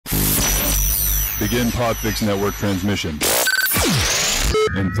Begin Podfix Network transmission.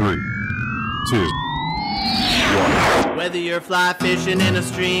 In 3, 2, 1. Whether you're fly fishing in a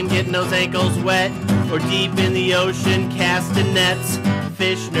stream, getting those ankles wet, or deep in the ocean casting nets,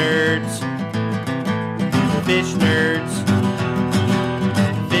 fish nerds. Fish nerds.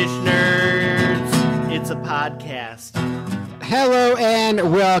 Fish nerds. It's a podcast. Hello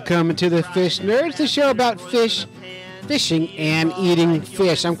and welcome to the Fish Nerds, the show about fish, fishing, and eating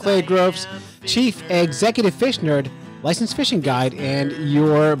fish. I'm Clay Groves, Chief Executive Fish Nerd, Licensed Fishing Guide, and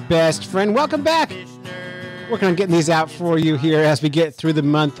your best friend. Welcome back. Working on getting these out for you here as we get through the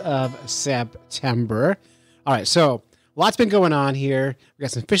month of September. All right, so lots been going on here. We got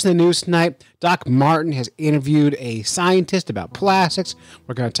some fish in the news tonight. Doc Martin has interviewed a scientist about plastics.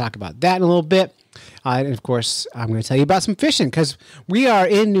 We're going to talk about that in a little bit. And of course, I'm going to tell you about some fishing because we are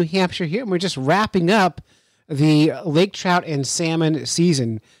in New Hampshire here and we're just wrapping up the lake trout and salmon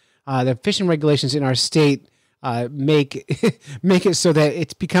season. The fishing regulations in our state make it so that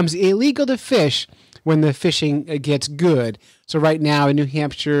it becomes illegal to fish when the fishing gets good. So right now in New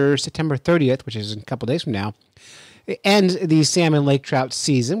Hampshire, September 30th, which is in a couple days from now, it ends the salmon lake trout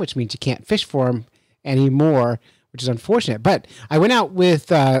season, which means you can't fish for them anymore, which is unfortunate. But I went out with,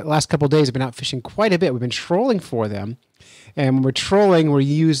 last couple of days, I've been out fishing quite a bit. We've been trolling for them. And when we're trolling, we're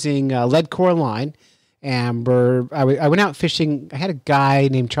using lead core line. And I went out fishing. I had a guy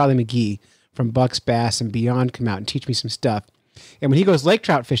named Charlie McGee from Bucks Bass and Beyond come out and teach me some stuff. And when he goes lake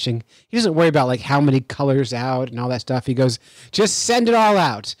trout fishing, he doesn't worry about like how many colors out and all that stuff. He goes, just send it all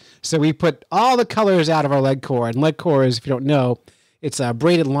out. So we put all the colors out of our lead core. And lead core is, if you don't know, it's a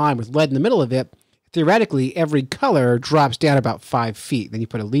braided line with lead in the middle of it. Theoretically, every color drops down about 5 feet. Then you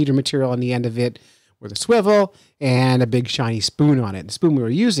put a leader material on the end of it with a swivel and a big shiny spoon on it. The spoon we were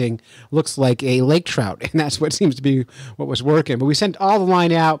using looks like a lake trout, and that's what seems to be what was working. But we sent all the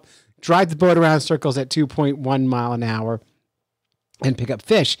line out, drive the boat around circles at 2.1 mile an hour, and pick up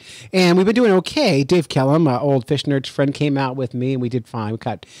fish. And we've been doing okay. Dave Kellum, an old fish nerd friend, came out with me, and we did fine. We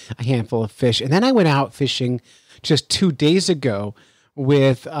caught a handful of fish. And then I went out fishing just 2 days ago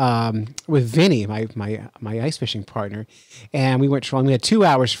with Vinny, my ice fishing partner, and we went trolling. We had 2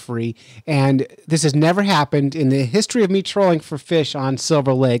 hours free, and this has never happened in the history of me trolling for fish on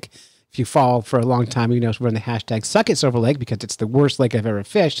Silver Lake. If you follow for a long time, you know we're on the hashtag #SuckItSilverLake because it's the worst lake I've ever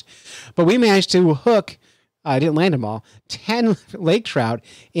fished. But we managed to hook, I didn't land them all, 10 lake trout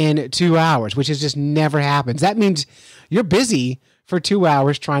in 2 hours, which has just never happened. That means you're busy for 2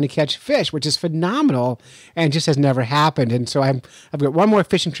 hours trying to catch fish, which is phenomenal and just has never happened. And so I've got one more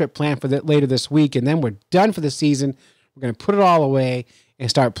fishing trip planned for later this week, and then we're done for the season. We're going to put it all away and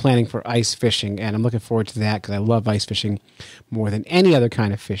start planning for ice fishing. And I'm looking forward to that because I love ice fishing more than any other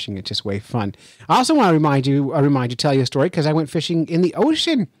kind of fishing. It's just way fun. I also want to tell you a story because I went fishing in the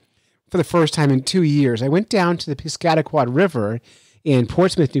ocean for the first time in 2 years. I went down to the Piscataqua River in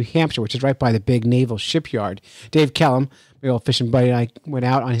Portsmouth, New Hampshire, which is right by the big naval shipyard. Dave Kellum, my old fishing buddy, and I went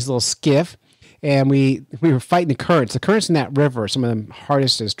out on his little skiff, and we were fighting the currents. The currents in that river are some of the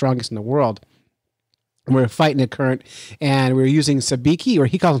hardest and strongest in the world. And we were fighting a current, and we were using sabiki, or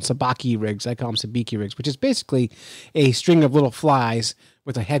he calls them sabaki rigs. I call them sabiki rigs, which is basically a string of little flies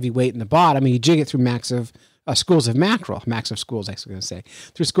with a heavy weight in the bottom, and you jig it through schools of mackerel, massive schools, I was going to say,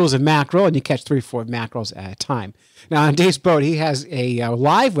 through schools of mackerel, and you catch 3-4 mackerels at a time. Now, on Dave's boat, he has a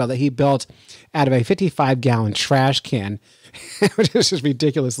live well that he built out of a 55-gallon trash can, which is just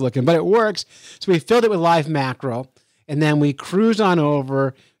ridiculous looking, but it works. So we filled it with live mackerel, and then we cruised on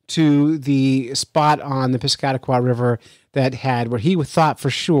over to the spot on the Piscataqua River that had where he thought for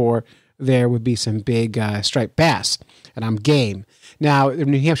sure there would be some big striped bass, and I'm game. Now, in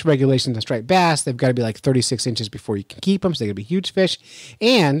New Hampshire regulations on striped bass, they've got to be like 36 inches before you can keep them, so they're going to be huge fish.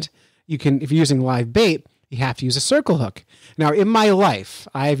 And you can, if you're using live bait, you have to use a circle hook. Now, in my life,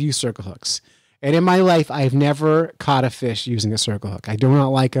 I've used circle hooks. And in my life, I've never caught a fish using a circle hook. I do not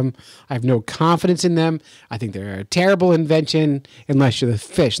like them. I have no confidence in them. I think they're a terrible invention unless you're the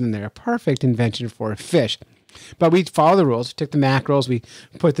fish, and then they're a perfect invention for a fish. But we follow the rules. We took the mackerels. We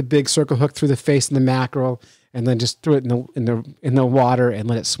put the big circle hook through the face of the mackerel, and then just threw it in the water and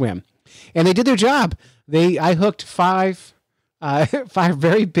let it swim. And they did their job. I hooked five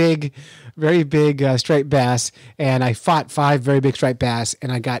very big striped bass, and I fought 5 very big striped bass,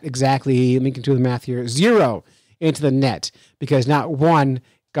 and I got exactly, let me do the math here, 0 into the net because not one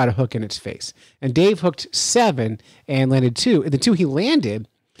got a hook in its face. And Dave hooked 7 and landed 2. And the 2 he landed,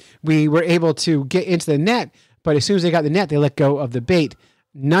 we were able to get into the net, but as soon as they got the net, they let go of the bait.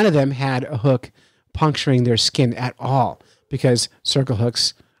 None of them had a hook puncturing their skin at all because circle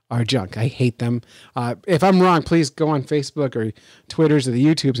hooks are junk. I hate them. If I'm wrong, please go on Facebook or Twitters or the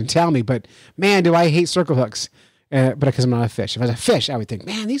YouTubes and tell me. But man, do I hate circle hooks. But because I'm not a fish. If I was a fish, I would think,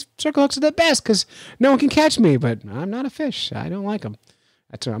 man, these circle hooks are the best because no one can catch me. But I'm not a fish. I don't like them.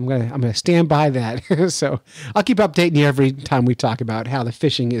 That's what I'm gonna stand by that. So I'll keep updating you every time we talk about how the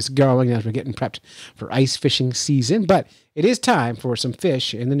fishing is going as we're getting prepped for ice fishing season. But it is time for some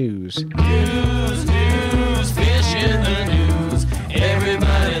fish in the news. News, fish in the news.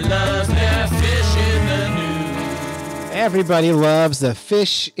 Everybody loves their fish in the news. Everybody loves the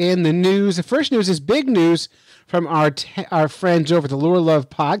fish in the news. The first news is big news from our friends over at the Lure Love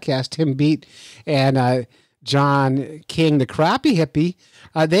podcast, Tim Beat and John King, the crappie hippie.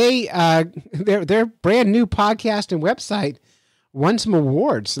 Their brand new podcast and website won some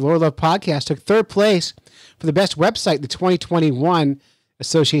awards. The Lure Love podcast took third place for the best website, the 2021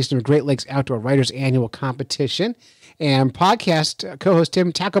 Association of Great Lakes Outdoor Writers Annual Competition. And podcast co-host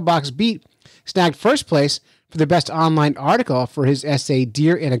Tim Tacklebox Beat snagged first place for the best online article for his essay,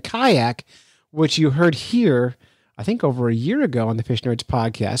 Deer in a Kayak, which you heard here, I think over a year ago on the Fish Nerds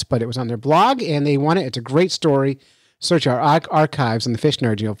podcast, but it was on their blog and they won it. It's a great story. Search our archives on the Fish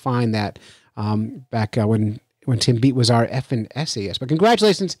Nerds. You'll find that back when Tim Beat was our effing essayist. But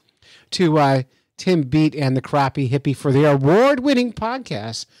congratulations to Tim Beat and the crappie hippie for their award-winning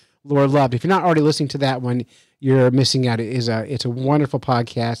podcast, Lure Loved. If you're not already listening to that one, you're missing out. It's a wonderful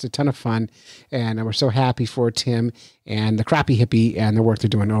podcast, a ton of fun, and we're so happy for Tim and the crappie hippie and the work they're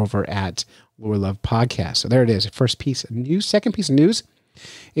doing over at Lure Love Podcast. So there it is. First piece of news. Second piece of news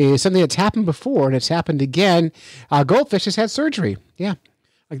is something that's happened before, and it's happened again. Goldfish has had surgery. Yeah.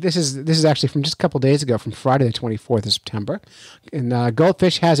 Like this is actually from just a couple days ago, from Friday the 24th of September. And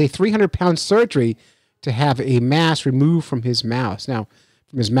Goldfish has a 300-pound surgery to have a mass removed from his mouth. Now,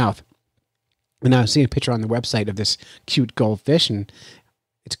 from his mouth. And I'm seeing a picture on the website of this cute goldfish, and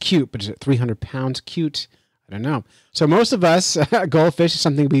it's cute, but is it 300 pounds cute? I don't know. So most of us, goldfish is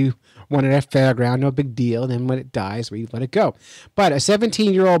something we want at a fairground, no big deal. And then when it dies, we let it go. But a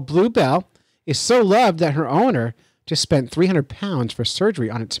 17-year-old bluebell is so loved that her owner just spent 300 pounds for surgery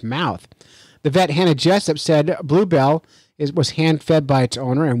on its mouth. The vet, Hannah Jessup, said bluebell was hand-fed by its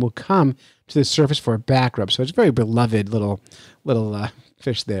owner and will come to the surface for a back rub. So it's a very beloved little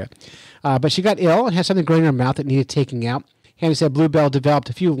fish there. But she got ill and had something growing in her mouth that needed taking out. Hannah said bluebell developed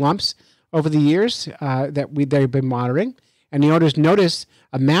a few lumps over the years that they've been monitoring. And the owners noticed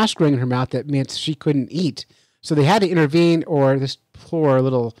a mass growing in her mouth that meant she couldn't eat. So they had to intervene or this poor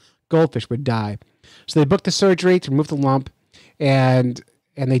little goldfish would die. So they booked the surgery to remove the lump, and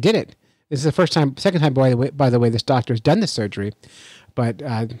they did it. This is the second time, by the way, this doctor has done this surgery. But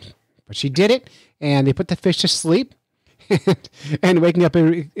she did it, and they put the fish to sleep. And waking up,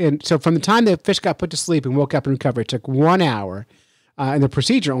 and so from the time the fish got put to sleep and woke up and recovered, it took 1 hour, and the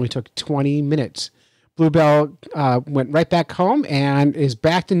procedure only took 20 minutes. Bluebell went right back home and is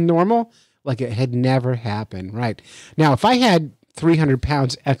back to normal like it had never happened. Right now, if I had 300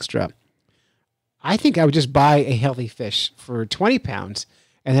 pounds extra, I think I would just buy a healthy fish for 20 pounds,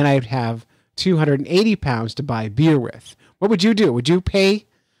 and then I'd have 280 pounds to buy beer with. What would you do? Would you pay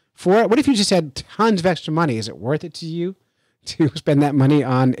for it? What if you just had tons of extra money? Is it worth it to you to spend that money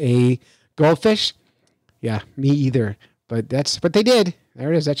on a goldfish? Yeah, me either. But they did.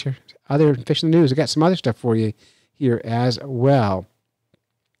 There it is. That's your other fish in the news. I got some other stuff for you here as well.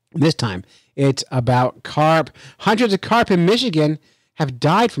 This time, it's about carp. Hundreds of carp in Michigan have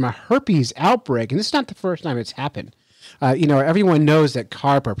died from a herpes outbreak, and this is not the first time it's happened. Everyone knows that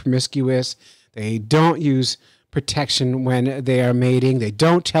carp are promiscuous. They don't use protection when they are mating. They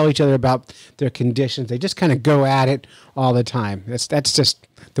don't tell each other about their conditions. They just kind of go at it all the time. That's just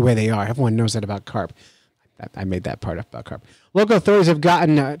the way they are. Everyone knows that about carp. I made that part up about carp. Local authorities have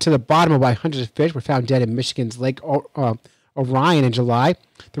gotten to the bottom of why hundreds of fish were found dead in Michigan's Lake Orion in July.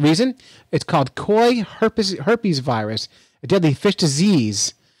 The reason? It's called koi herpes virus, a deadly fish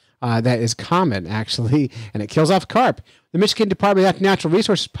disease that is common, actually, and it kills off carp. The Michigan Department of Natural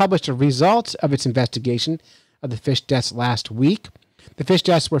Resources published the results of its investigation of the fish deaths last week. The fish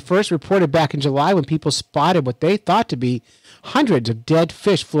deaths were first reported back in July when people spotted what they thought to be hundreds of dead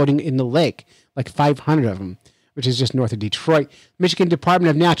fish floating in the lake, like 500 of them, which is just north of Detroit. Michigan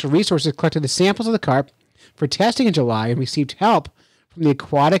Department of Natural Resources collected the samples of the carp for testing in July and received help from the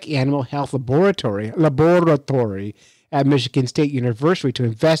Aquatic Animal Health Laboratory at Michigan State University to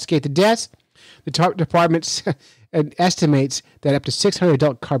investigate the deaths. The department estimates that up to 600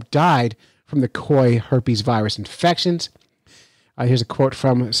 adult carp died from the koi herpes virus infections. Here's a quote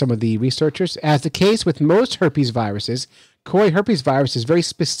from some of the researchers. As the case with most herpes viruses, koi herpes virus is very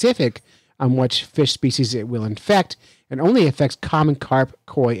specific on which fish species it will infect, and only affects common carp,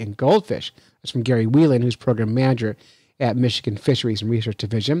 koi, and goldfish. That's from Gary Hoellein, who's program manager at Michigan Fisheries and Research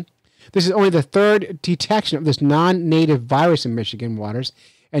Division. This is only the third detection of this non-native virus in Michigan waters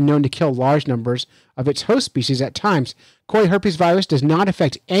and known to kill large numbers of its host species at times. Koi herpes virus does not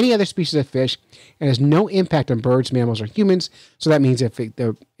affect any other species of fish and has no impact on birds, mammals, or humans. So that means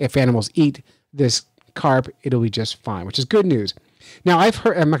if animals eat this carp, it'll be just fine, which is good news. Now, I've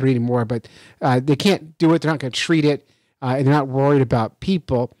heard, I'm not going to read any more, but they can't do it. They're not going to treat it, and they're not worried about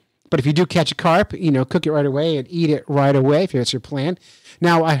people. But if you do catch a carp, cook it right away and eat it right away if that's your plan.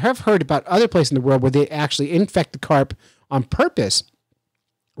 Now, I have heard about other places in the world where they actually infect the carp on purpose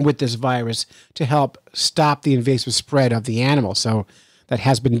with this virus to help stop the invasive spread of the animal. So that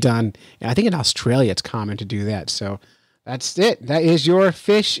has been done. And I think in Australia it's common to do that. So that's it. That is your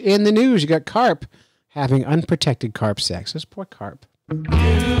fish in the news. You got carp having unprotected carp sex. This poor carp.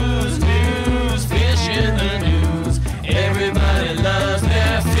 News, fish in the news. Everybody loves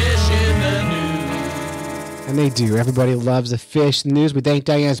their fish in the news. And they do. Everybody loves the fish in the news. We thank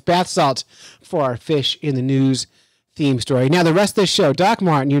Diana's Bath Salts for our fish in the news theme story. Now, the rest of the show, Doc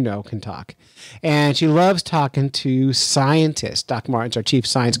Martin, can talk. And she loves talking to scientists. Doc Martin's our chief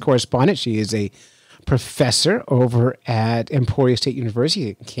science correspondent. She is a professor over at Emporia State University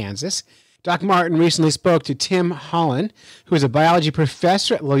in Kansas. Doc Martin recently spoke to Tim Hoellein, who is a biology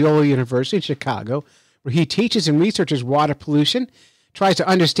professor at Loyola University in Chicago, where he teaches and researches water pollution, tries to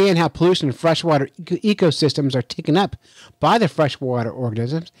understand how pollution in freshwater ecosystems are taken up by the freshwater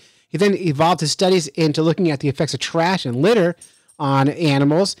organisms. He then evolved his studies into looking at the effects of trash and litter on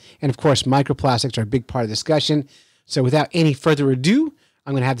animals. And of course, microplastics are a big part of the discussion. So without any further ado,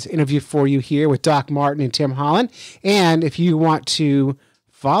 I'm going to have this interview for you here with Doc Martin and Tim Hoellein. And if you want to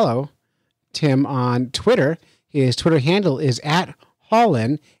follow Tim on Twitter, his Twitter handle is at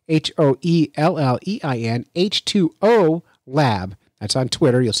Hoellein, Hoellein, H2O Lab. That's on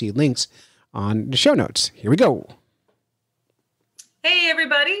Twitter. You'll see links on the show notes. Here we go. Hey,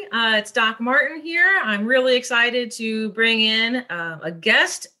 everybody. It's Doc Martin here. I'm really excited to bring in a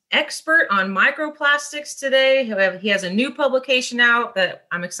guest expert on microplastics today. He has a new publication out that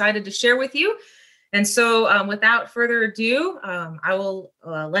I'm excited to share with you. And so without further ado, I will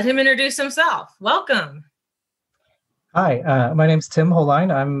let him introduce himself. Welcome. Hi, my name's Tim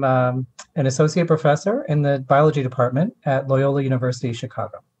Hoellein. I'm an associate professor in the biology department at Loyola University,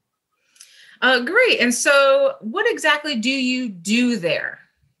 Chicago. Great. And so what exactly do you do there?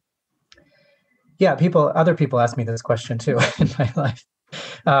 Yeah, other people ask me this question too in my life.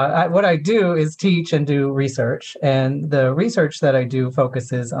 What I do is teach and do research, and the research that I do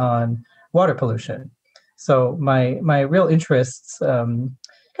focuses on water pollution. So my real interests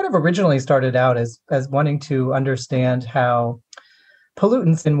kind of originally started out as wanting to understand how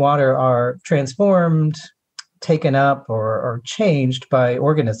pollutants in water are transformed, taken up, or changed by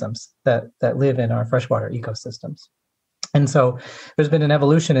organisms that live in our freshwater ecosystems. And so there's been an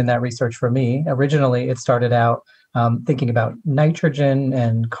evolution in that research for me. Originally, it started out thinking about nitrogen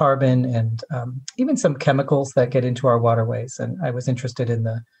and carbon and even some chemicals that get into our waterways. And I was interested in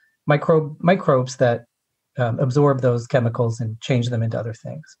the microbes that absorb those chemicals and change them into other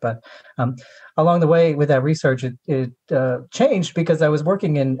things. But along the way with that research, it changed because I was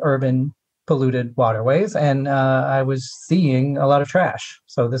working in urban polluted waterways and I was seeing a lot of trash.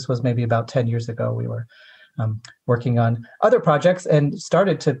 So this was maybe about 10 years ago. We were working on other projects and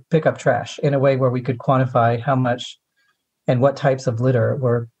started to pick up trash in a way where we could quantify how much and what types of litter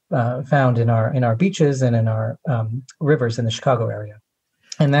were found in our beaches and in our rivers in the Chicago area.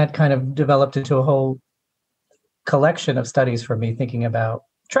 And that kind of developed into a whole collection of studies for me, thinking about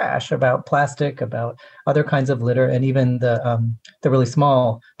trash, about plastic, about other kinds of litter, and even the really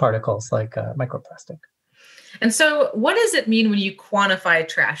small particles like microplastic. And so what does it mean when you quantify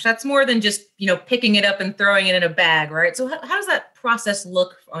trash? That's more than just, picking it up and throwing it in a bag, right? So how does that process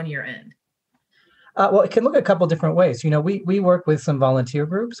look on your end? Well, it can look a couple different ways. We work with some volunteer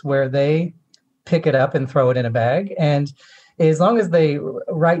groups where they pick it up and throw it in a bag. And as long as they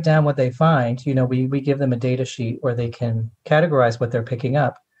write down what they find, we give them a data sheet where they can categorize what they're picking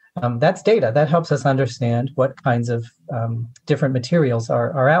up. That's data. That helps us understand what kinds of different materials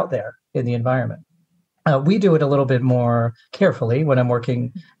are out there in the environment. We do it a little bit more carefully when I'm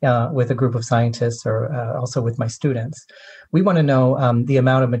working with a group of scientists or also with my students. We want to know the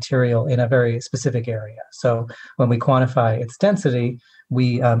amount of material in a very specific area. So when we quantify its density,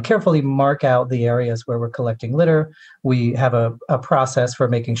 we carefully mark out the areas where we're collecting litter. We have a process for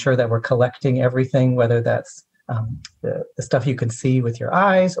making sure that we're collecting everything, whether that's the stuff you can see with your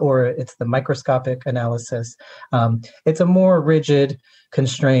eyes, or it's the microscopic analysis. It's a more rigid,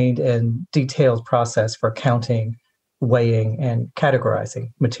 constrained, and detailed process for counting, weighing, and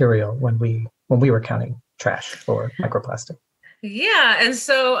categorizing material when we were counting trash or microplastic. Yeah. And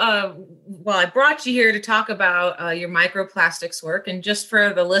so, I brought you here to talk about your microplastics work. And just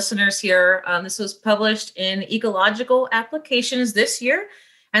for the listeners here, this was published in Ecological Applications this year.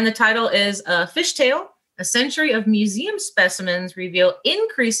 And the title is Fishtail, a century of museum specimens reveal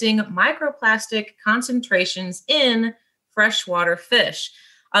increasing microplastic concentrations in freshwater fish.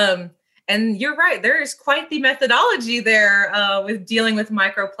 And you're right, there is quite the methodology there with dealing with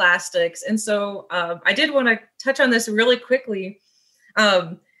microplastics. And so I did want to touch on this really quickly.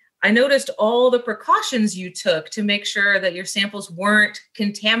 I noticed all the precautions you took to make sure that your samples weren't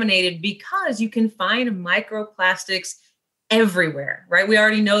contaminated, because you can find microplastics everywhere, right? We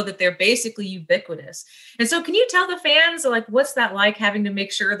already know that they're basically ubiquitous. And so can you tell the fans, like, what's that like, having to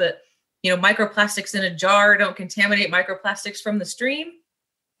make sure that, microplastics in a jar don't contaminate microplastics from the stream?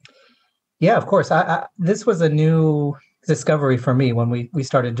 Yeah, of course. This was a new discovery for me when we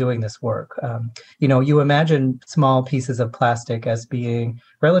started doing this work. You imagine small pieces of plastic as being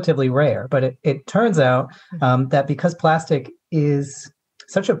relatively rare, but it turns out that because plastic is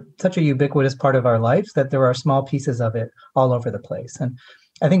such a ubiquitous part of our lives, that there are small pieces of it all over the place. And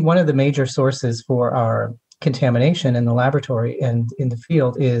I think one of the major sources for our contamination in the laboratory and in the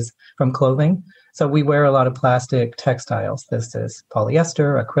field is from clothing. So we wear a lot of plastic textiles. This is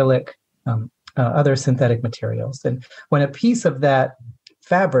polyester, acrylic, other synthetic materials. And when a piece of that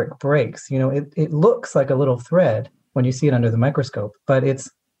fabric breaks, it looks like a little thread when you see it under the microscope, but it's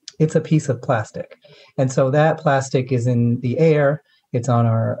a piece of plastic. And so that plastic is in the air, it's on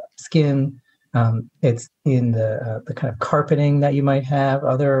our skin, it's in the kind of carpeting that you might have.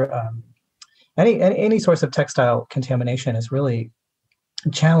 Any source of textile contamination is really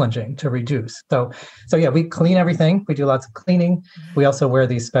challenging to reduce. So yeah, we clean everything. We do lots of cleaning. We also wear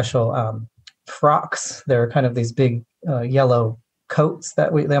these special frocks. They're kind of these big yellow coats they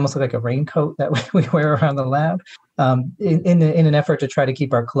almost look like a raincoat that we wear around the lab in an effort to try to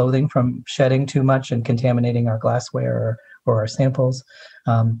keep our clothing from shedding too much and contaminating our glassware or our samples.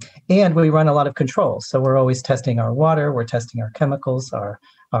 And we run a lot of controls. So we're always testing our water, we're testing our chemicals, our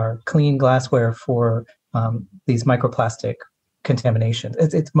clean glassware for these microplastic contamination.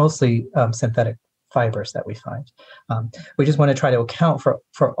 It's mostly synthetic fibers that we find. We just want to try to account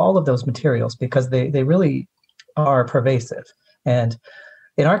for all of those materials because they really are pervasive. And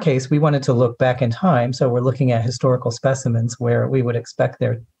in our case, we wanted to look back in time. So we're looking at historical specimens where we would expect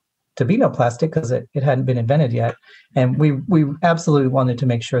there to be no plastic because it hadn't been invented yet. And we absolutely wanted to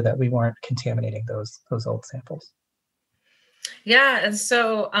make sure that we weren't contaminating those old samples. Yeah. And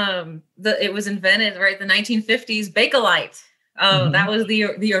so it was invented, right? The 1950s, Bakelite. That was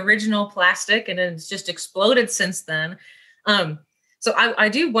the original plastic, and it's just exploded since then. So I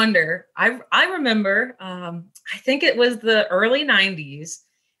do wonder, I remember, I think it was the early 90s,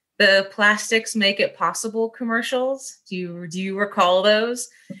 the Plastics Make It Possible commercials. Do you recall those?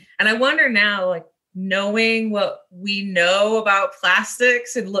 And I wonder now, like, knowing what we know about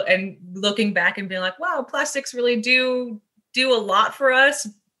plastics and looking back and being like, wow, plastics really do a lot for us.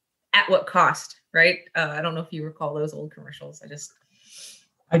 At what cost? Right? I don't know if you recall those old commercials.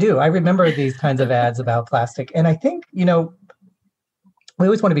 I do. I remember these kinds of ads about plastic. And I think, we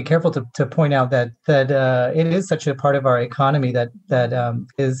always want to be careful to point out that it is such a part of our economy that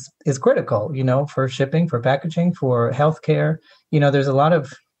is critical, for shipping, for packaging, for healthcare. There's a lot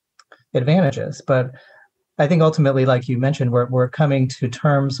of advantages, but I think ultimately, like you mentioned, we're coming to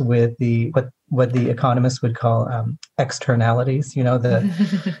terms with what the economists would call externalities,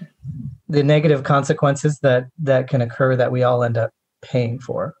 the negative consequences that can occur that we all end up paying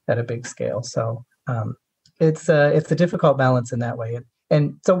for at a big scale. So it's a difficult balance in that way.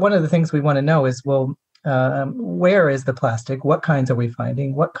 And so one of the things we want to know is, well, where is the plastic? What kinds are we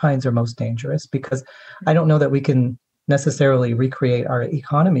finding? What kinds are most dangerous? Because I don't know that we can necessarily recreate our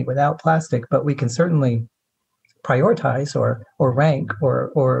economy without plastic, but we can certainly prioritize or rank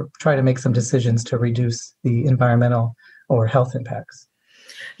or try to make some decisions to reduce the environmental or health impacts.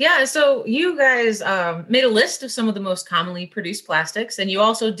 Yeah, so you guys made a list of some of the most commonly produced plastics, and you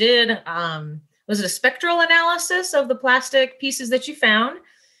also did, was it a spectral analysis of the plastic pieces that you found?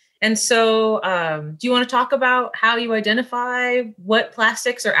 And so do you want to talk about how you identify what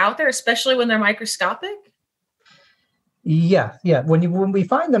plastics are out there, especially when they're microscopic? Yeah. When we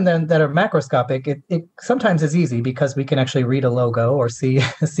find them then that are macroscopic, it sometimes is easy because we can actually read a logo or see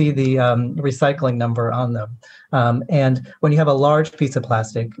see the recycling number on them. And when you have a large piece of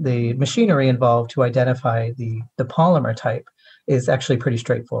plastic, the machinery involved to identify the polymer type is actually pretty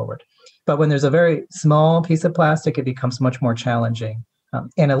straightforward. But when there's a very small piece of plastic, it becomes much more challenging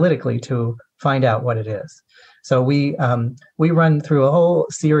analytically to find out what it is. So we run through a whole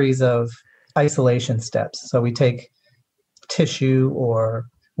series of isolation steps. So we take tissue or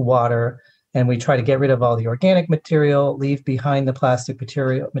water, and we try to get rid of all the organic material, leave behind the plastic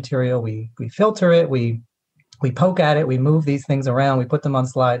material. We filter it, we poke at it, we move these things around, we put them on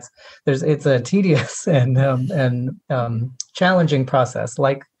slides. It's a tedious and challenging process,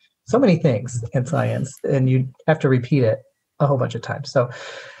 like so many things in science, and you have to repeat it a whole bunch of times.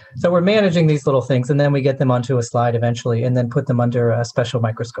 So we're managing these little things, and then we get them onto a slide eventually, and then put them under a special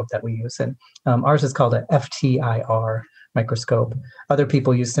microscope that we use. And ours is called a FTIR microscope. Other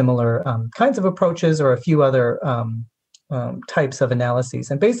people use similar kinds of approaches or a few other types of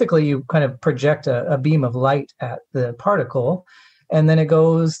analyses. And basically, you kind of project a beam of light at the particle, and then it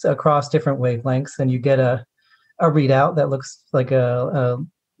goes across different wavelengths, and you get a readout that looks like a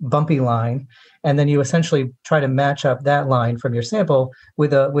bumpy line. And then you essentially try to match up that line from your sample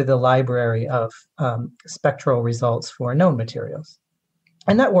with a library of spectral results for known materials.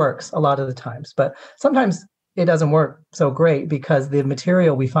 And that works a lot of the times, but sometimes it doesn't work so great because the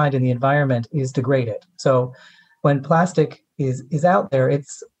material we find in the environment is degraded. So when plastic is out there,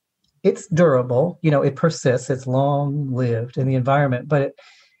 it's durable, it persists, it's long lived in the environment, but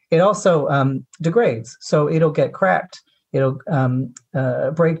it also degrades. So it'll get cracked. It'll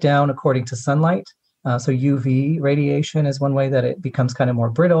break down according to sunlight. So UV radiation is one way that it becomes kind of more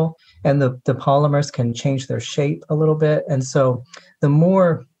brittle, and the polymers can change their shape a little bit. And so the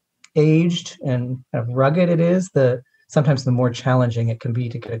more aged and kind of rugged it is, sometimes the more challenging it can be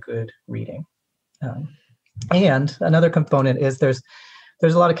to get a good reading. And another component is there's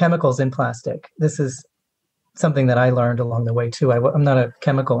a lot of chemicals in plastic. This is something that I learned along the way too. I'm not a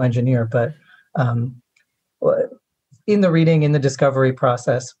chemical engineer, but in the reading, in the discovery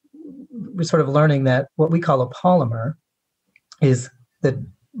process, we're sort of learning that what we call a polymer is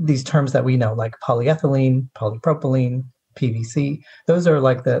these terms that we know, like polyethylene, polypropylene, PVC. Those are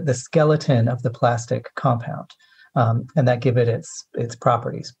like the skeleton of the plastic compound, and that give it its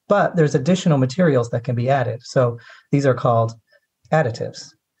properties. But there's additional materials that can be added. So these are called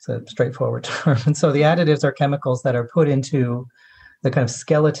additives. It's a straightforward term. And so the additives are chemicals that are put into the kind of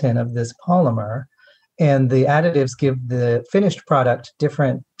skeleton of this polymer, and the additives give the finished product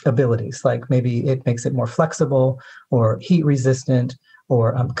different abilities, like maybe it makes it more flexible or heat resistant,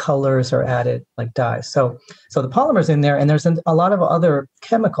 or colors are added like dyes. So the polymer's in there, and there's a lot of other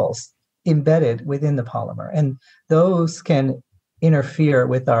chemicals embedded within the polymer, and those can interfere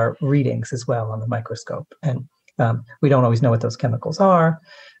with our readings as well on the microscope. And we don't always know what those chemicals are.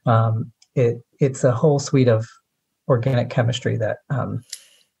 It's a whole suite of organic chemistry that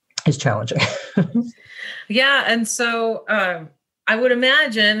is challenging. Yeah, and so I would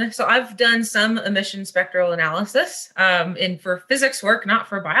imagine, so I've done some emission spectral analysis for physics work, not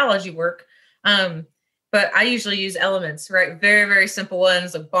for biology work. But I usually use elements, right? Very, very simple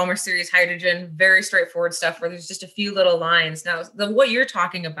ones, like Balmer series hydrogen, very straightforward stuff where there's just a few little lines. Now, what you're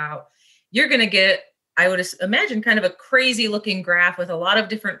talking about, you're going to get, I would imagine, kind of a crazy looking graph with a lot of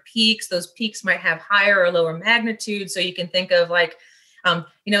different peaks. Those peaks might have higher or lower magnitude. So you can think of like,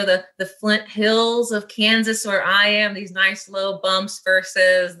 the Flint Hills of Kansas where I am, these nice low bumps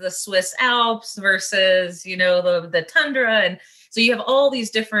versus the Swiss Alps versus, the tundra. And so you have all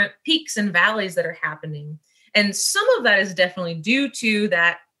these different peaks and valleys that are happening. And some of that is definitely due to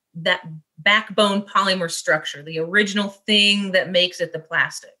that backbone polymer structure, the original thing that makes it the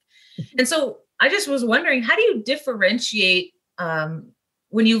plastic. And so I just was wondering, how do you differentiate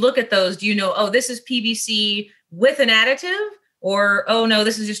when you look at those? Do you know, oh, this is PVC with an additive? Or, oh, no,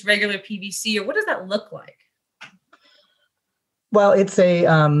 this is just regular PVC? Or what does that look like? Well, it's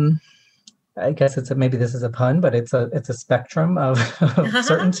I guess maybe this is a pun, but it's a spectrum of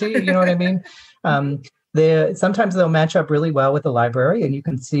certainty. You know what I mean? Sometimes they'll match up really well with the library, and you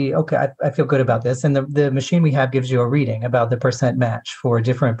can see, okay, I feel good about this. And the machine we have gives you a reading about the percent match for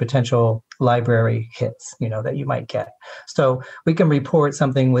different potential library hits, that you might get. So we can report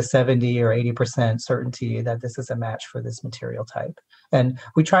something with 70 or 80% certainty that this is a match for this material type. And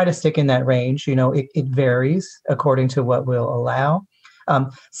we try to stick in that range. It varies according to what we'll allow.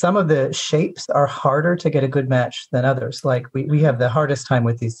 Some of the shapes are harder to get a good match than others. Like we have the hardest time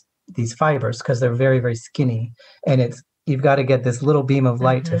with these fibers because they're very, very skinny, and you've got to get this little beam of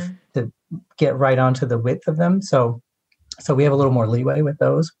light to get right onto the width of them. So So we have a little more leeway with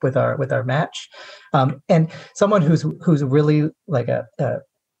those with our match, and someone who's really like a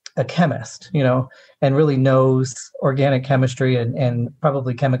chemist, and really knows organic chemistry and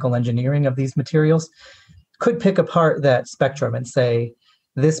probably chemical engineering of these materials, could pick apart that spectrum and say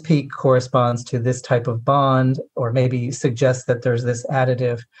this peak corresponds to this type of bond, or maybe suggest that there's this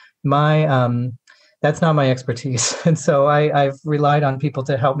additive. That's not my expertise, and so I've relied on people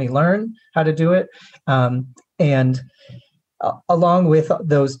to help me learn how to do it, and along with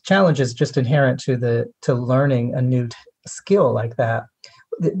those challenges just inherent to learning a new skill like that,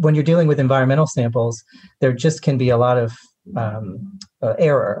 when you're dealing with environmental samples, there just can be a lot of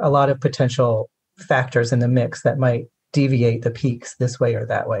error, a lot of potential factors in the mix that might deviate the peaks this way or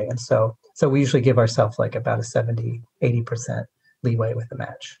that way. And so we usually give ourselves like about a 70-80% leeway with the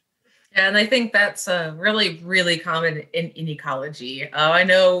match. Yeah, and I think that's really, really common in ecology. I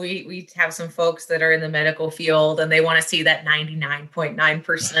know we have some folks that are in the medical field and they want to see that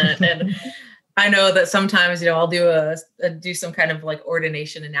 99.9%. And I know that sometimes, I'll do some kind of like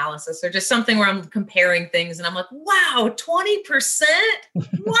ordination analysis or just something where I'm comparing things and I'm like, wow, 20%?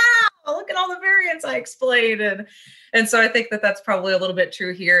 Wow, look at all the variants I explained. And so I think that that's probably a little bit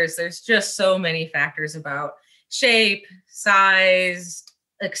true here, is there's just so many factors about shape, size,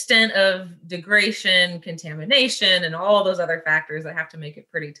 extent of degradation, contamination, and all those other factors that have to make it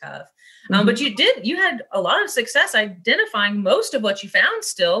pretty tough. But you had a lot of success identifying most of what you found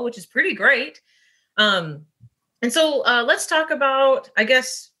still, which is pretty great. And so let's talk about, I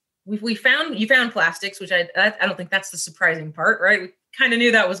guess you found plastics, which I don't think that's the surprising part, right? We kind of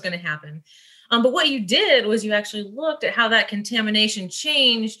knew that was going to happen. But what you did was you actually looked at how that contamination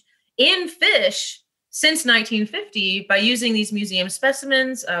changed in fish since 1950 by using these museum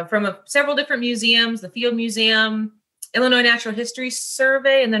specimens from several different museums, the Field Museum, Illinois Natural History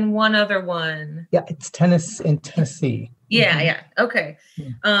Survey, and then one other one. Yeah, it's in Tennessee. Yeah. Okay.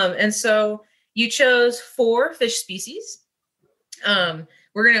 And so you chose 4 fish species.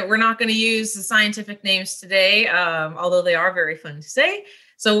 We're not gonna use the scientific names today, although they are very fun to say.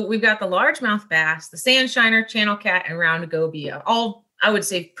 So we've got the largemouth bass, the sandshiner, channel cat, and round gobia, all, I would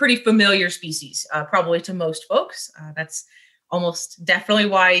say, pretty familiar species, probably to most folks. That's almost definitely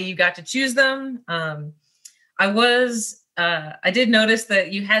why you got to choose them. I did notice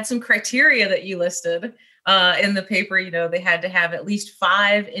that you had some criteria that you listed in the paper. They had to have at least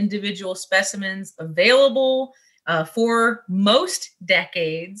 5 individual specimens available for most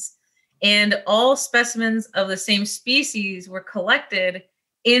decades, and all specimens of the same species were collected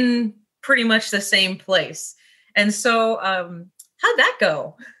in pretty much the same place. And so, how'd that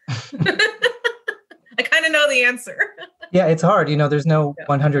go? I kind of know the answer. Yeah, it's hard. There's no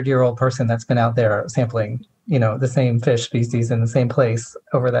 100-year-old person that's been out there sampling, the same fish species in the same place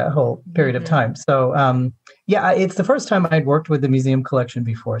over that whole period of time. So, it's the first time I'd worked with the museum collection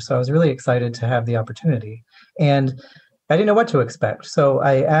before. So I was really excited to have the opportunity. And I didn't know what to expect. So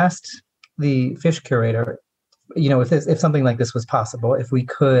I asked the fish curator, if something like this was possible, if we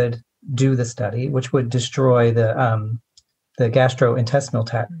could do the study, which would destroy the gastrointestinal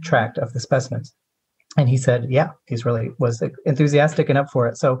tract of the specimens. And he said, yeah, he's really was enthusiastic and up for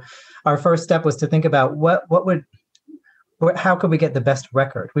it. So our first step was to think about how could we get the best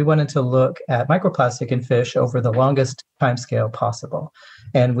record? We wanted to look at microplastic in fish over the longest time scale possible.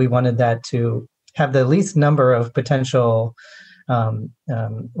 And we wanted that to have the least number of potential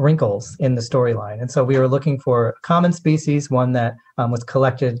wrinkles in the storyline. And so we were looking for a common species, one that was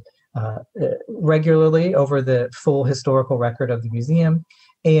collected regularly over the full historical record of the museum,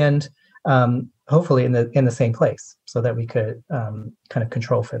 and hopefully in the same place, so that we could kind of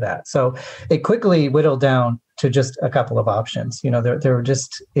control for that. So it quickly whittled down to just a couple of options. There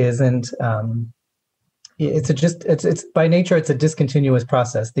just isn't. It's by nature it's a discontinuous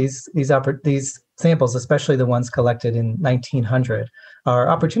process. These samples, especially the ones collected in 1900, are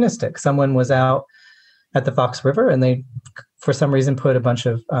opportunistic. Someone was out at the Fox River and they, for some reason, put a bunch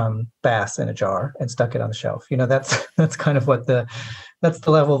of bass in a jar and stuck it on the shelf. That's kind of that's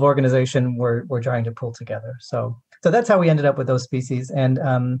the level of organization we're trying to pull together. So that's how we ended up with those species. And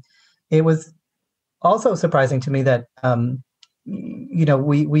it was also surprising to me that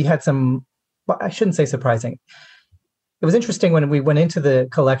we had some. Well, I shouldn't say surprising. It was interesting when we went into the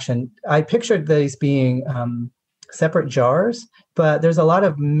collection. I pictured these being separate jars, but there's a lot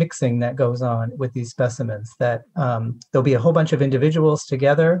of mixing that goes on with these specimens. That there'll be a whole bunch of individuals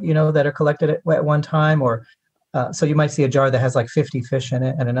together, that are collected at one time, or so you might see a jar that has like 50 fish in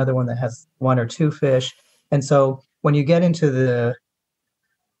it, and another one that has 1 or 2 fish. And so when you get into the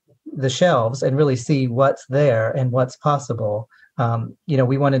shelves and really see what's there and what's possible,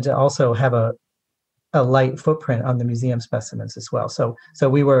 we wanted to also have a light footprint on the museum specimens as well. So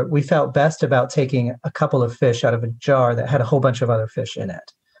we felt best about taking a couple of fish out of a jar that had a whole bunch of other fish in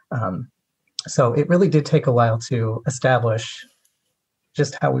it. So it really did take a while to establish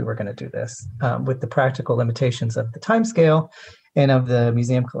just how we were going to do this with the practical limitations of the timescale and of the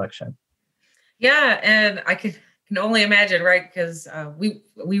museum collection. Yeah, and I can only imagine, right? Because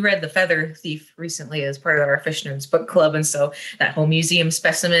we read The Feather Thief recently as part of our Fish Nerds book club, and so that whole museum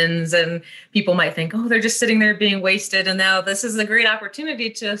specimens, and people might think, oh, they're just sitting there being wasted, and now this is a great opportunity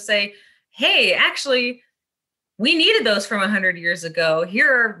to say, hey, actually, we needed those from 100 years ago.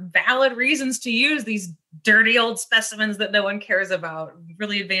 Here are valid reasons to use these dirty old specimens that no one cares about,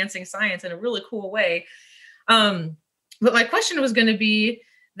 really advancing science in a really cool way. But my question was going to be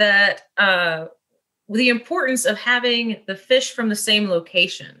that the importance of having the fish from the same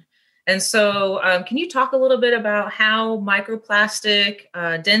location. And so can you talk a little bit about how microplastic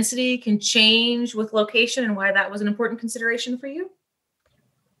density can change with location and why that was an important consideration for you?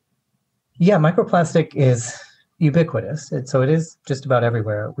 Yeah, microplastic is ubiquitous. So it is just about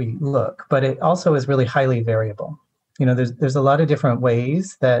everywhere we look, but it also is really highly variable. There's a lot of different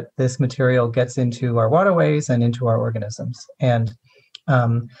ways that this material gets into our waterways and into our organisms. And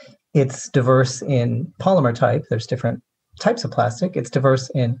it's diverse in polymer type. There's different types of plastic. It's diverse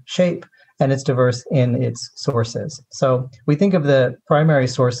in shape, and it's diverse in its sources. So we think of the primary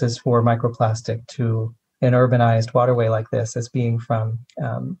sources for microplastic to an urbanized waterway like this as being from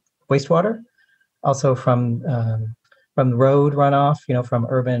wastewater, also from road runoff, from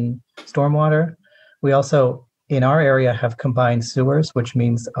urban stormwater. We also, in our area, have combined sewers, which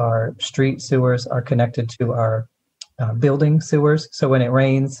means our street sewers are connected to our building sewers. So when it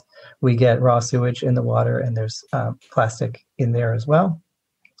rains, we get raw sewage in the water, and there's plastic in there as well.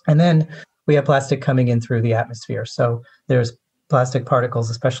 And then we have plastic coming in through the atmosphere. So there's plastic particles,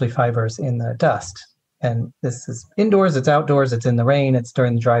 especially fibers, in the dust. And this is indoors, it's outdoors, it's in the rain, it's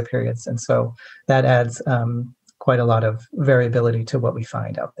during the dry periods. And so that adds quite a lot of variability to what we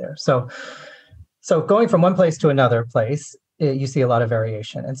find out there. So going from one place to another place, you see a lot of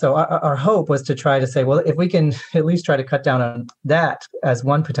variation. And so our hope was to try to say, well, if we can at least try to cut down on that as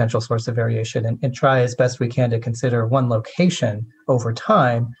one potential source of variation and try as best we can to consider one location over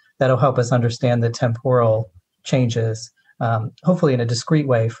time, that'll help us understand the temporal changes, hopefully in a discrete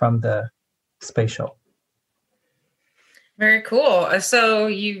way from the spatial. Very cool. So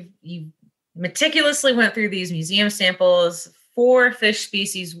you meticulously went through these museum samples, 4 fish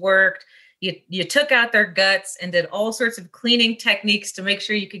species worked. You took out their guts and did all sorts of cleaning techniques to make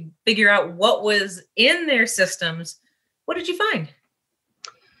sure you could figure out what was in their systems. What did you find?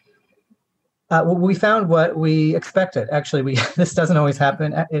 Well, we found what we expected. Actually, this doesn't always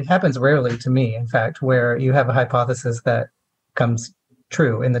happen. It happens rarely to me, in fact, where you have a hypothesis that comes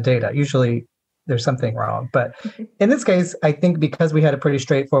true in the data. Usually there's something wrong. But in this case, I think because we had a pretty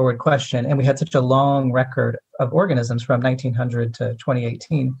straightforward question and we had such a long record of organisms from 1900 to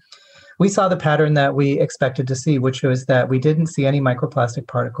 2018, we saw the pattern that we expected to see, which was that we didn't see any microplastic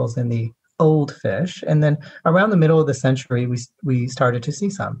particles in the old fish. And then around the middle of the century, we started to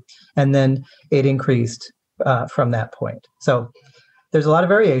see some. And then it increased from that point. So there's a lot of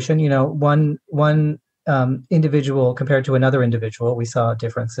variation. One individual compared to another individual, we saw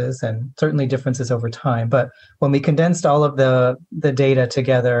differences, and certainly differences over time. But when we condensed all of the data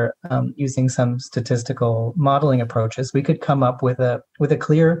together using some statistical modeling approaches, we could come up with a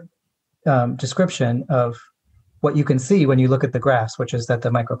clear description of what you can see when you look at the graphs, which is that the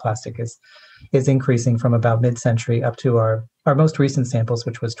microplastic is increasing from about mid-century up to our most recent samples,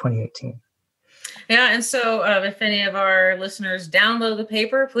 which was 2018. Yeah, and so if any of our listeners download the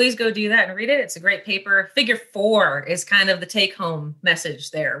paper, please go do that and read it. It's a great paper. Figure 4 is kind of the take-home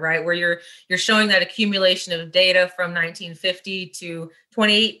message there, right? Where you're showing that accumulation of data from 1950 to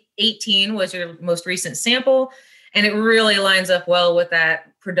 2018 was your most recent sample. And it really lines up well with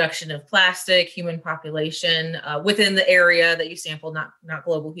that production of plastic, human population within the area that you sampled, not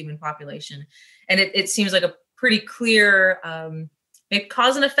global human population. And it seems like a pretty clear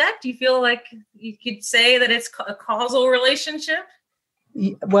cause and effect. You feel like you could say that it's a causal relationship?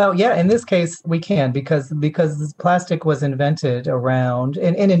 Well, yeah, in this case, we can, because plastic was invented around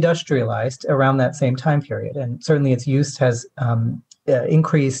and industrialized around that same time period. And certainly its use has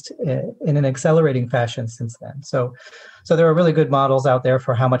increased in an accelerating fashion since then. So there are really good models out there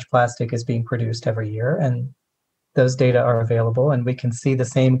for how much plastic is being produced every year, and those data are available, and we can see the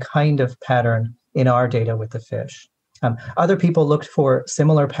same kind of pattern in our data with the fish. Other people looked for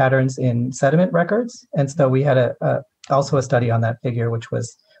similar patterns in sediment records, and so we had also a study on that figure, which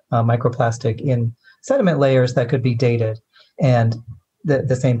was microplastic in sediment layers that could be dated. And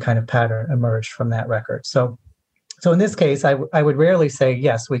the same kind of pattern emerged from that record. So in this case, I would rarely say,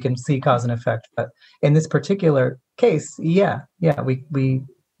 yes, we can see cause and effect. But in this particular case, yeah, we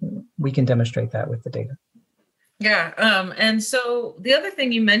can demonstrate that with the data. Yeah. And so the other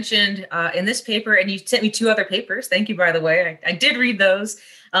thing you mentioned in this paper, and you sent me 2 other papers. Thank you, by the way. I did read those.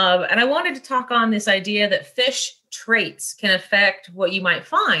 And I wanted to talk on this idea that fish traits can affect what you might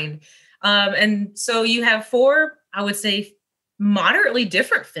find. And so you have 4, I would say, moderately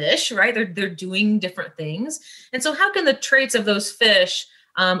different fish, right? They're doing different things. And so how can the traits of those fish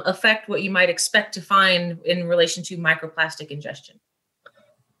affect what you might expect to find in relation to microplastic ingestion?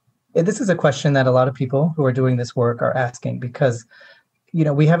 This is a question that a lot of people who are doing this work are asking because,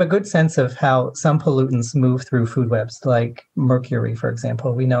 we have a good sense of how some pollutants move through food webs, like mercury, for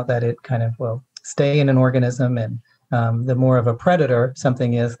example. We know that it kind of will stay in an organism, and the more of a predator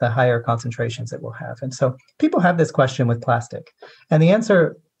something is, the higher concentrations it will have. And so people have this question with plastic. And the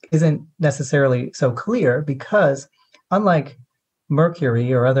answer isn't necessarily so clear because unlike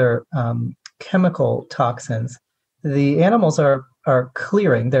mercury or other chemical toxins, the animals are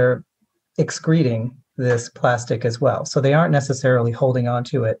clearing, they're excreting this plastic as well. So they aren't necessarily holding on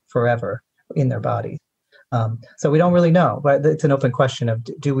to it forever in their body. So we don't really know, but it's an open question of,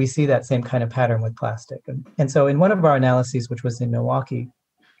 do we see that same kind of pattern with plastic? And so in one of our analyses, which was in Milwaukee,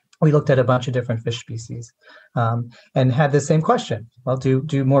 we looked at a bunch of different fish species and had the same question. Well,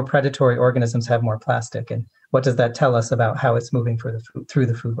 do more predatory organisms have more plastic? And what does that tell us about how it's moving through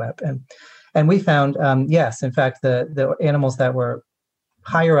the food web? And we found, yes, in fact, the animals that were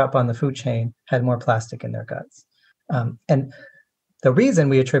higher up on the food chain had more plastic in their guts. And the reason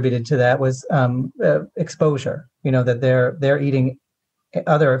we attributed to that was exposure, that they're eating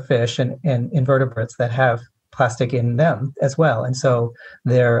other fish and invertebrates that have plastic in them as well. And so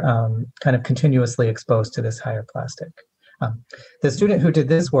they're kind of continuously exposed to this higher plastic. The student who did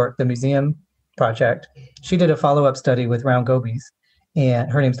this work, the museum project, she did a follow-up study with round gobies,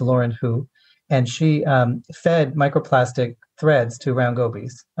 and her name's Lauren Hu, and she fed microplastic threads to round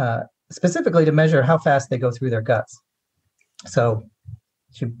gobies, specifically to measure how fast they go through their guts. So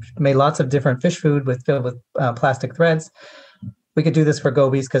she made lots of different fish food filled with plastic threads. We could do this for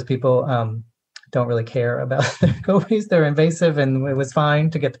gobies because people don't really care about their gobies. They're invasive, and it was fine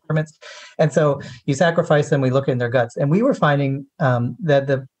to get the permits. And so you sacrifice them, we look in their guts. And we were finding that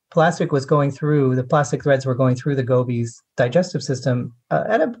the plastic threads were going through the gobies' digestive system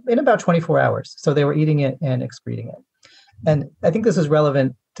in about 24 hours. So they were eating it and excreting it. And I think this is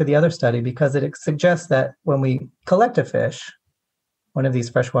relevant to the other study because it suggests that when we collect a fish, one of these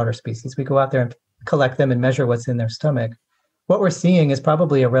freshwater species, we go out there and collect them and measure what's in their stomach. What we're seeing is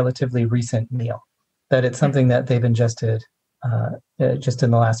probably a relatively recent meal, that it's something that they've ingested just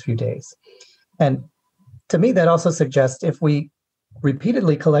in the last few days. And to me, that also suggests if we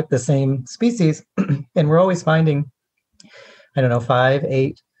repeatedly collect the same species and we're always finding, 5,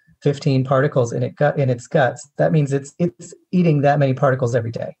 8, 15 particles in its guts, that means it's eating that many particles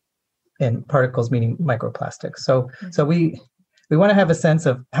every day. And particles meaning microplastics. So we want to have a sense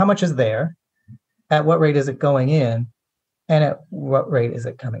of how much is there, at what rate is it going in, and at what rate is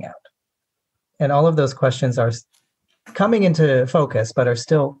it coming out? And all of those questions are coming into focus, but are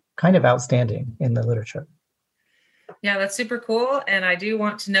still kind of outstanding in the literature. Yeah, that's super cool. And I do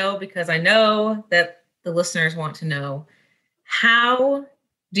want to know, because I know that the listeners want to know, how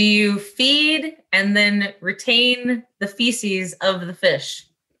do you feed and then retain the feces of the fish?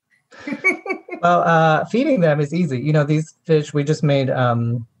 Well, feeding them is easy. These fish, we just made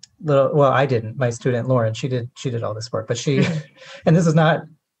I didn't. My student, Lauren, she did all this work, but and this is not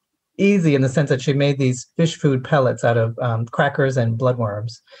easy in the sense that she made these fish food pellets out of crackers and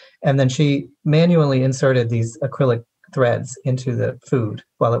bloodworms. And then she manually inserted these acrylic threads into the food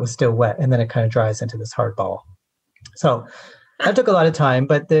while it was still wet. And then it kind of dries into this hard ball. So that took a lot of time,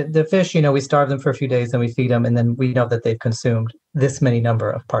 but the fish, we starve them for a few days and we feed them. And then we know that they've consumed this many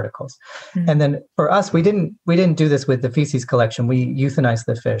number of particles. Mm-hmm. And then for us, we didn't do this with the feces collection. We euthanized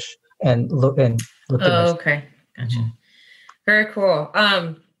the fish and looked at okay. Gotcha. Mm-hmm. Very cool.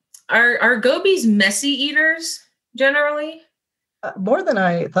 Are gobies messy eaters generally? More than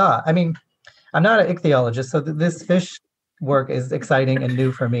I thought. I mean, I'm not an ichthyologist, so this fish work is exciting and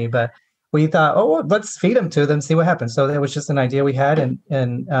new for me, but we thought, let's feed them to them, see what happens. So that was just an idea we had,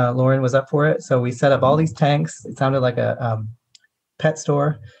 and Lauren was up for it. So we set up all these tanks. It sounded like a pet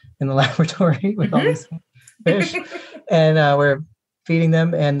store in the laboratory with all these fish. And we're feeding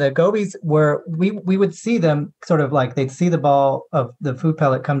them. And the gobies we would see them sort of like, they'd see the ball of the food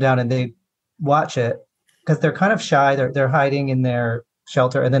pellet come down and they'd watch it because they're kind of shy. They're hiding in their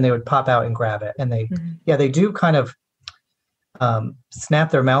shelter, and then they would pop out and grab it. And they do kind of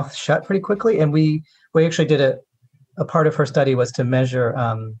snap their mouth shut pretty quickly. And we actually did a part of her study was to measure,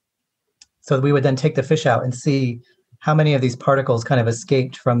 so we would then take the fish out and see how many of these particles kind of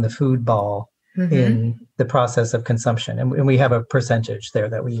escaped from the food ball in the process of consumption. And we have a percentage there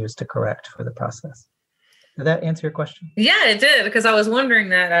that we use to correct for the process. Did that answer your question? Yeah, it did, because I was wondering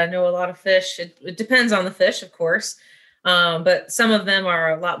that. I know a lot of fish, it depends on the fish, of course, but some of them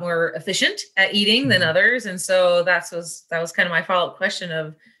are a lot more efficient at eating than others. And so that was kind of my follow-up question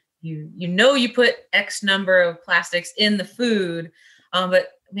of, you put X number of plastics in the food, but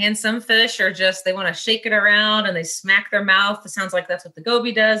man, some fish are just, they want to shake it around and they smack their mouth. It sounds like that's what the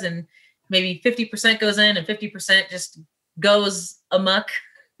goby does. And maybe 50% goes in and 50% just goes amok.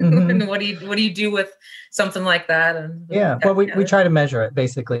 And what do you do with something like that? And well, we try to measure it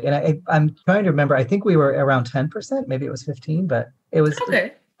basically. And I'm trying to remember, I think we were around 10%, maybe it was 15, but it was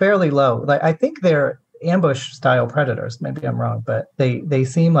fairly low. Like, I think they're ambush style predators. Maybe I'm wrong, but they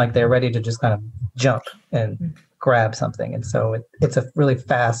seem like they're ready to just kind of jump and grab something. And so it's a really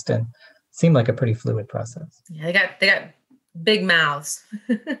fast and seemed like a pretty fluid process. Yeah, they got big mouths.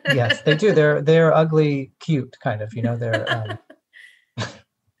 Yes, they do. They're ugly, cute kind of, they're,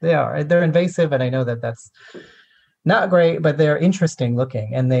 they're invasive. And I know that that's not great, but they're interesting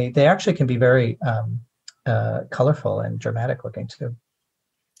looking. And they actually can be very colorful and dramatic looking too.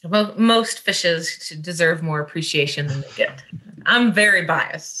 Well, most fishes deserve more appreciation than they get. I'm very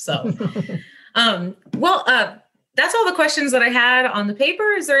biased. So, that's all the questions that I had on the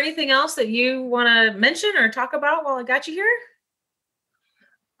paper. Is there anything else that you want to mention or talk about while I got you here?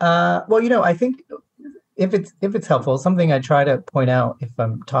 I think if it's helpful, something I try to point out if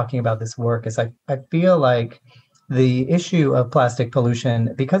I'm talking about this work is I feel like the issue of plastic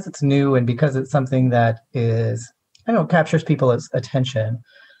pollution, because it's new and because it's something that is, captures people's attention.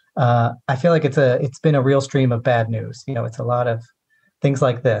 I feel like it's been a real stream of bad news. It's a lot of things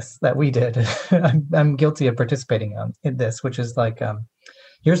like this that we did. I'm guilty of participating in this, which is like,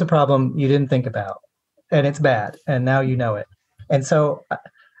 here's a problem you didn't think about, and it's bad, and now you know it. And so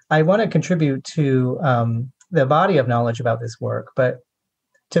I want to contribute to the body of knowledge about this work, but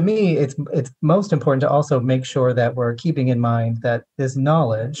to me, it's most important to also make sure that we're keeping in mind that this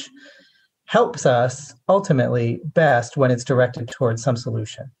knowledge helps us ultimately best when it's directed towards some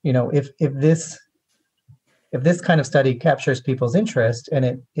solution. If this kind of study captures people's interest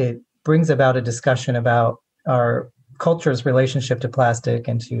and it brings about a discussion about our culture's relationship to plastic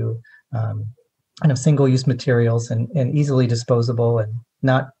and to single-use materials and easily disposable and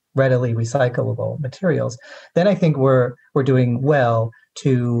not readily recyclable materials, then I think we're doing well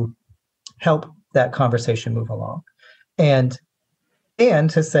to help that conversation move along. And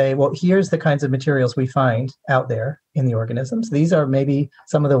to say, well, here's the kinds of materials we find out there in the organisms. These are maybe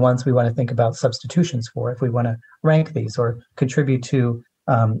some of the ones we want to think about substitutions for if we want to rank these or contribute to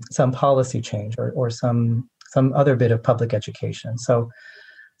some policy change or some other bit of public education. So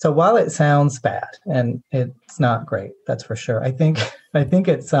while it sounds bad and it's not great, that's for sure, I think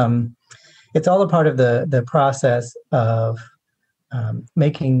it's all a part of the process of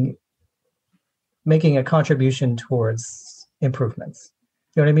making a contribution towards improvements.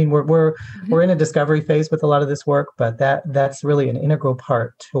 You know what I mean? We're in a discovery phase with a lot of this work, but that's really an integral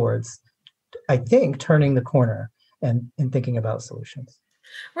part towards, I think, turning the corner and thinking about solutions.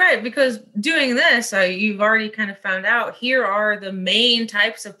 Right, because doing this, you've already kind of found out here are the main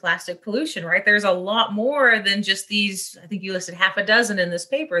types of plastic pollution, right? There's a lot more than just these. I think you listed half a dozen in this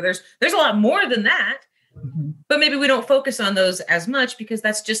paper. There's a lot more than that. But maybe we don't focus on those as much because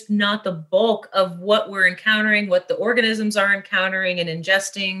that's just not the bulk of what we're encountering, what the organisms are encountering and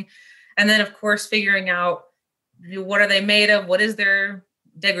ingesting. And then, of course, figuring out what are they made of? What is their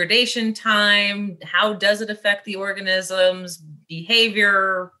degradation time? How does it affect the organisms'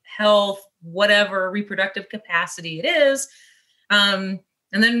 behavior, health, whatever reproductive capacity it is? And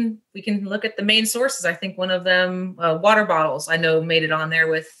then we can look at the main sources. I think one of them, water bottles, I know made it on there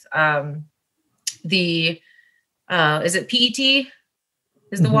with is it PET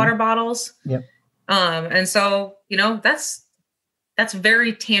is the water bottles. Yep. And so, that's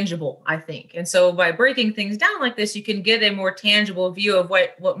very tangible, I think. And so by breaking things down like this, you can get a more tangible view of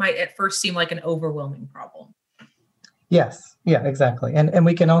what might at first seem like an overwhelming problem. Yes. Yeah, exactly. And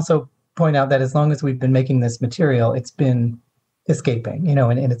we can also point out that as long as we've been making this material, it's been escaping,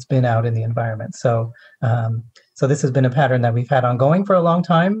 and it's been out in the environment. So this has been a pattern that we've had ongoing for a long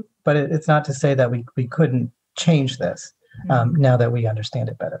time, but it's not to say that we couldn't change this now that we understand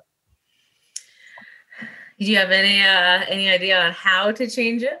it better. Do you have any idea on how to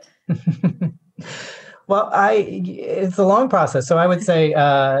change it? Well, it's a long process. So I would say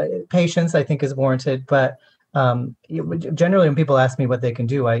patience, I think, is warranted. But Generally, when people ask me what they can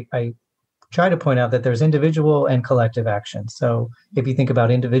do, I try to point out that there's individual and collective action. So if you think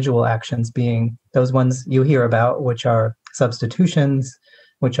about individual actions being those ones you hear about, which are substitutions,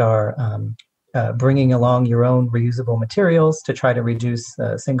 which are bringing along your own reusable materials to try to reduce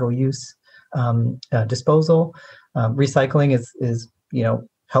single-use disposal. Recycling is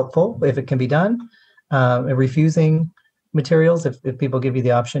helpful if it can be done. Refusing materials if people give you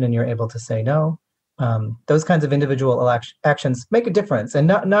the option and you're able to say no. Those kinds of individual actions make a difference, and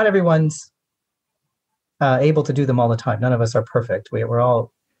not everyone's able to do them all the time. None of us are perfect. We're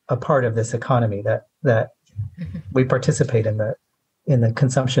all a part of this economy that we participate in the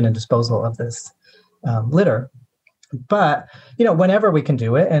consumption and disposal of this litter. But whenever we can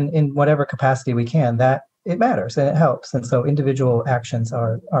do it, and in whatever capacity we can, that it matters and it helps. And so individual actions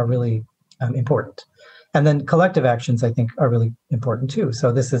are really important. And then collective actions, I think, are really important too.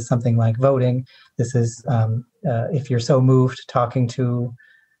 So this is something like voting. This is, if you're so moved, talking to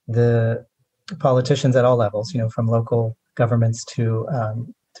the politicians at all levels, from local governments to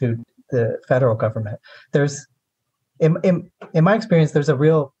the federal government. There's, in my experience, there's a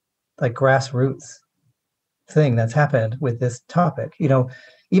real grassroots thing that's happened with this topic.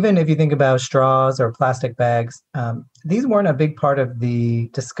 Even if you think about straws or plastic bags, these weren't a big part of the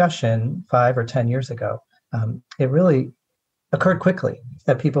discussion 5 or 10 years ago. It really occurred quickly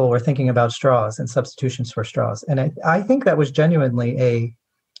that people were thinking about straws and substitutions for straws. And I think that was genuinely a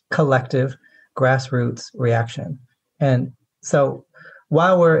collective grassroots reaction. And so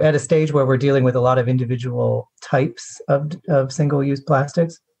while we're at a stage where we're dealing with a lot of individual types of single-use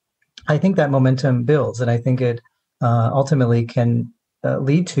plastics, I think that momentum builds. And I think it ultimately can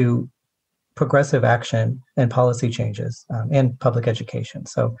lead to progressive action and policy changes and public education.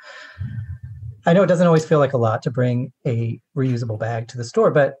 So I know it doesn't always feel like a lot to bring a reusable bag to the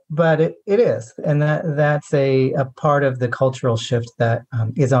store, but it is. And that's a part of the cultural shift that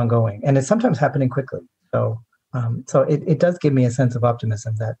is ongoing. And it's sometimes happening quickly. So it does give me a sense of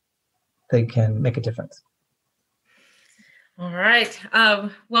optimism that they can make a difference. All right.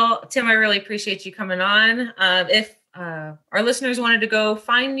 Well, Tim, I really appreciate you coming on. If our listeners wanted to go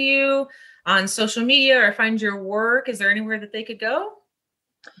find you on social media or find your work, is there anywhere that they could go?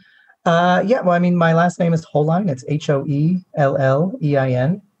 My last name is Hoellein. It's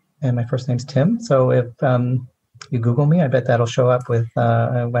Hoellein, and my first name's Tim. So if you Google me, I bet that'll show up with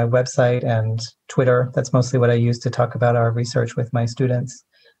my website and Twitter. That's mostly what I use to talk about our research with my students.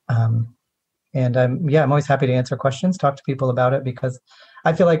 And I'm always happy to answer questions, talk to people about it, because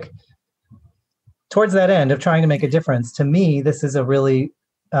I feel like towards that end of trying to make a difference, to me, this is a really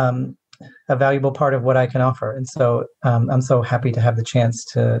a valuable part of what I can offer. And so I'm so happy to have the chance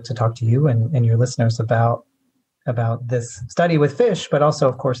to talk to you and your listeners about this study with fish, but also,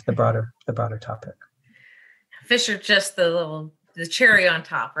 of course, the broader topic. Fish are just the cherry on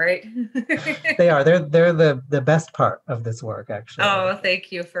top, right? They are. They're the best part of this work, actually. Oh,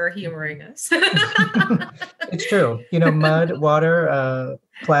 thank you for humoring us. It's true. Mud, water,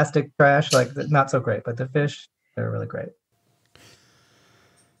 plastic, trash, not so great, but the fish, they're really great.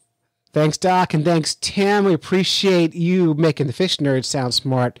 Thanks, Doc, and thanks, Tim. We appreciate you making the Fish Nerds sound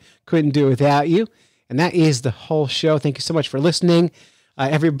smart. Couldn't do it without you. And that is the whole show. Thank you so much for listening,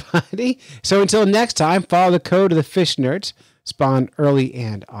 everybody. So until next time, follow the code of the Fish Nerds. Spawn early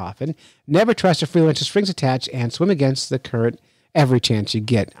and often. Never trust a freelancer strings attached, and swim against the current every chance you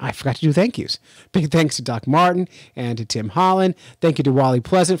get. I forgot to do thank yous. Big thanks to Doc Martin and to Tim Hoellein. Thank you to Wally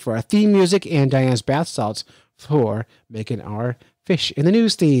Pleasant for our theme music and Diane's Bath Salts for making our Fish in the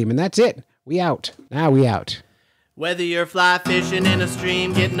News theme. And that's it. We out. Now we out. Whether you're fly fishing in a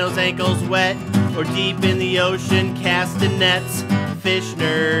stream, getting those ankles wet, or deep in the ocean casting nets, Fish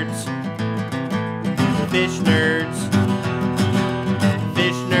Nerds. Fish Nerds.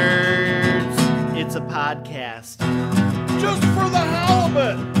 Fish Nerds. It's a podcast. Just for the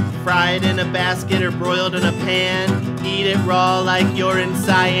halibut! Fry it in a basket or broiled in a pan. Eat it raw like you're in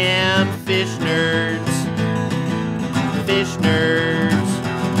Siam. Fish Nerds. Fish Nerds.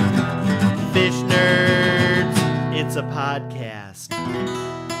 Fish Nerds. It's a podcast.